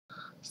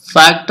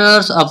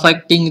Factors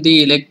affecting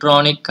the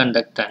electronic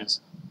conductance.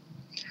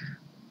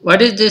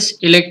 What is this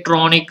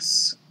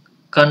electronics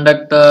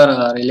conductor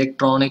or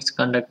electronics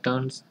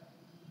conductance?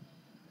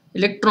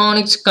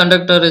 Electronics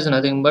conductor is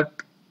nothing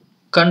but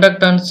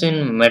conductance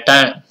in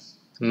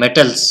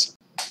metals.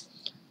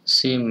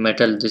 See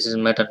metal, this is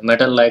metal.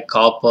 Metal like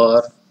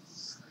copper,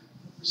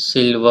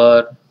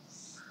 silver.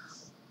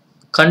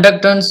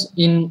 Conductance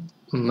in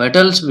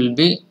metals will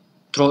be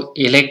through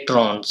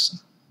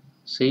electrons.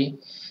 See,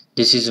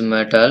 this is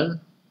metal.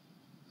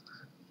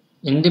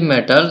 In the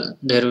metal,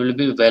 there will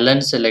be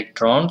valence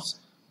electrons,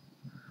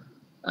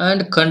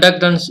 and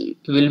conductance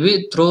will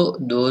be through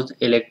those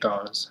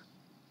electrons.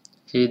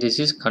 See, this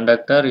is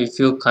conductor. If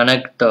you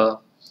connect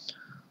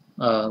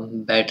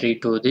battery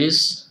to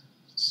this,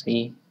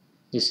 see,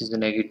 this is the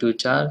negative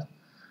charge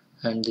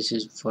and this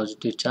is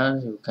positive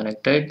charge. You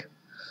connected.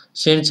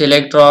 Since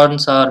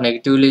electrons are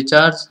negatively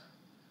charged,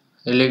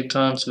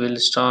 electrons will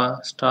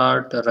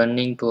start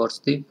running towards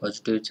the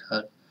positive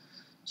charge.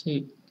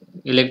 See,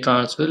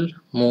 electrons will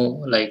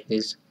move like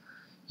this.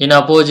 In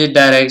opposite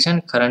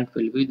direction, current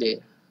will be there.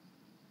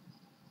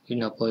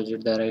 In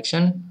opposite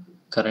direction,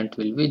 current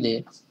will be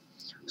there.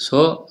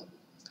 So,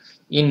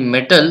 in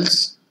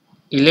metals,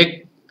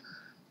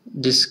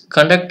 this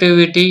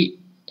conductivity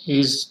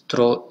is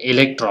through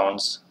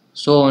electrons.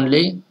 So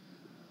only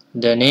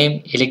the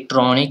name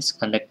electronics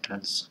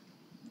conductance.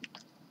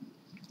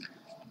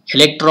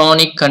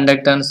 Electronic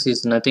conductance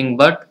is nothing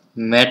but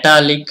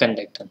metallic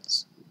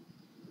conductance.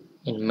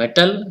 In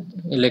metal,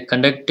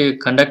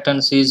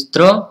 conductance is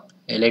through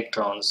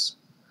electrons.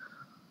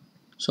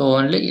 So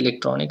only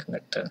electronic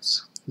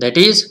conductance. That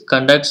is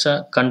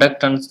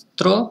conductance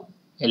through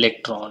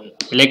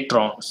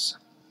electrons.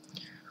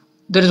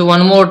 There is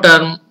one more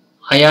term,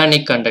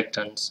 ionic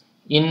conductance.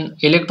 In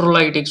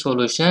electrolytic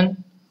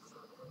solution,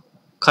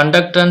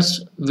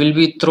 conductance will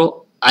be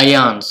through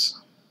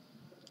ions.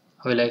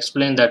 I will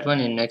explain that one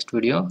in next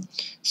video.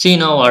 See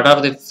now what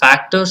are the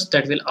factors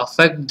that will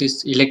affect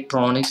this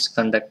electronics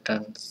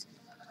conductance.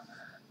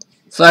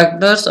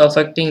 Factors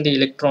affecting the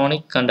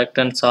electronic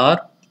conductance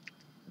are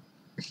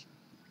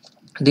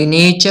the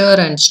nature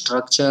and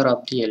structure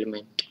of the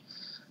element.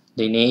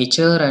 The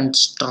nature and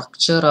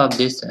structure of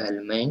this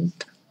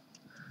element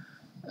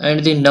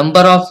and the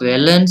number of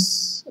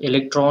valence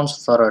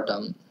electrons per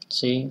atom.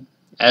 See,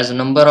 as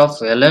number of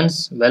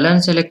valence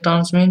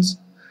electrons means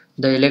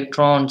the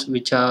electrons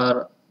which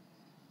are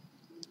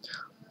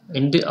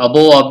in the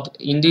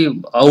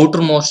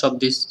outermost of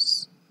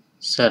this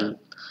cell,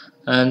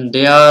 and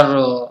they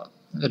are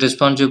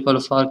responsible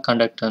for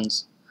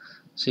conductance.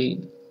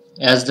 See,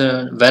 as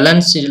the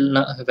valence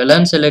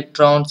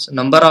electrons,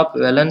 number of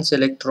valence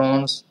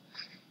electrons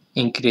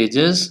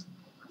increases,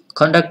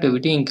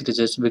 conductivity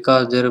increases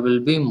because there will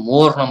be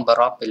more number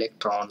of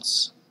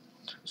electrons.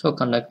 So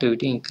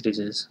conductivity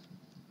increases.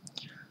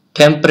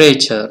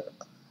 Temperature.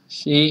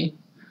 See,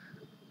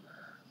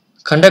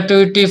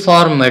 conductivity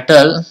for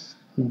metal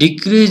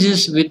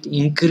decreases with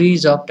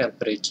increase of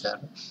temperature.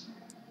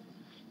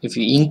 If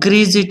you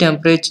increase the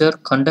temperature,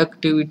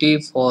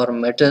 conductivity for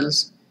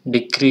metals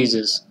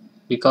decreases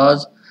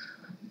because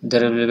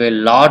there will be a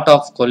lot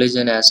of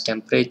collision as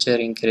temperature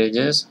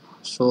increases.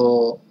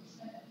 So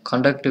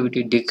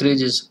conductivity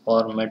decreases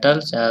for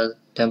metals as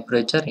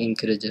temperature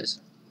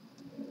increases.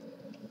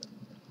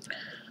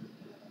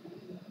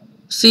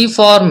 See,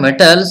 for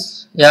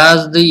metals,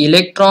 as the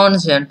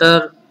electrons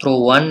enter through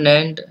one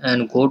end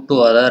and go to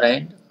other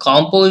end,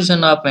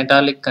 composition of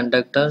metallic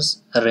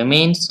conductors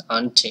remains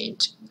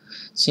unchanged.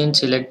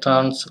 Since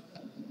electrons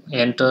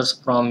enters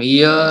from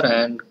here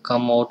and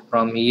come out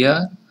from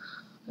here,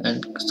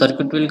 and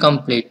circuit will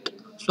complete.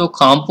 So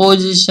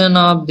composition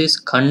of this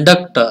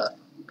conductor,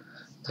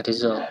 that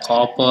is a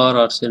copper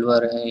or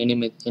silver,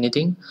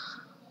 anything,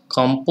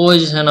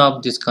 composition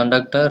of this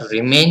conductor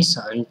remains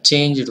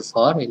unchanged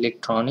for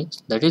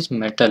electronics, that is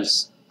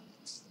metals.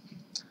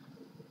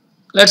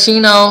 Let's see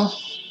now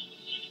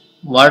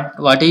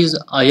what is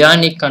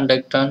ionic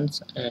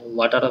conductance and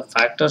what are the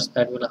factors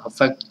that will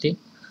affect the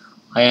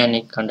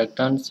ionic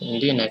conductance in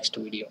the next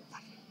video.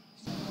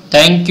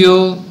 Thank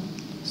you.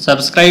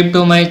 Subscribe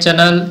to my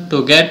channel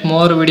to get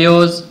more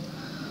videos.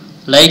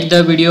 Like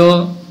the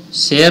video,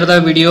 share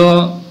the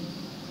video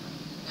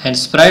and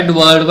spread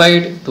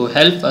worldwide to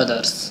help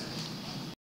others.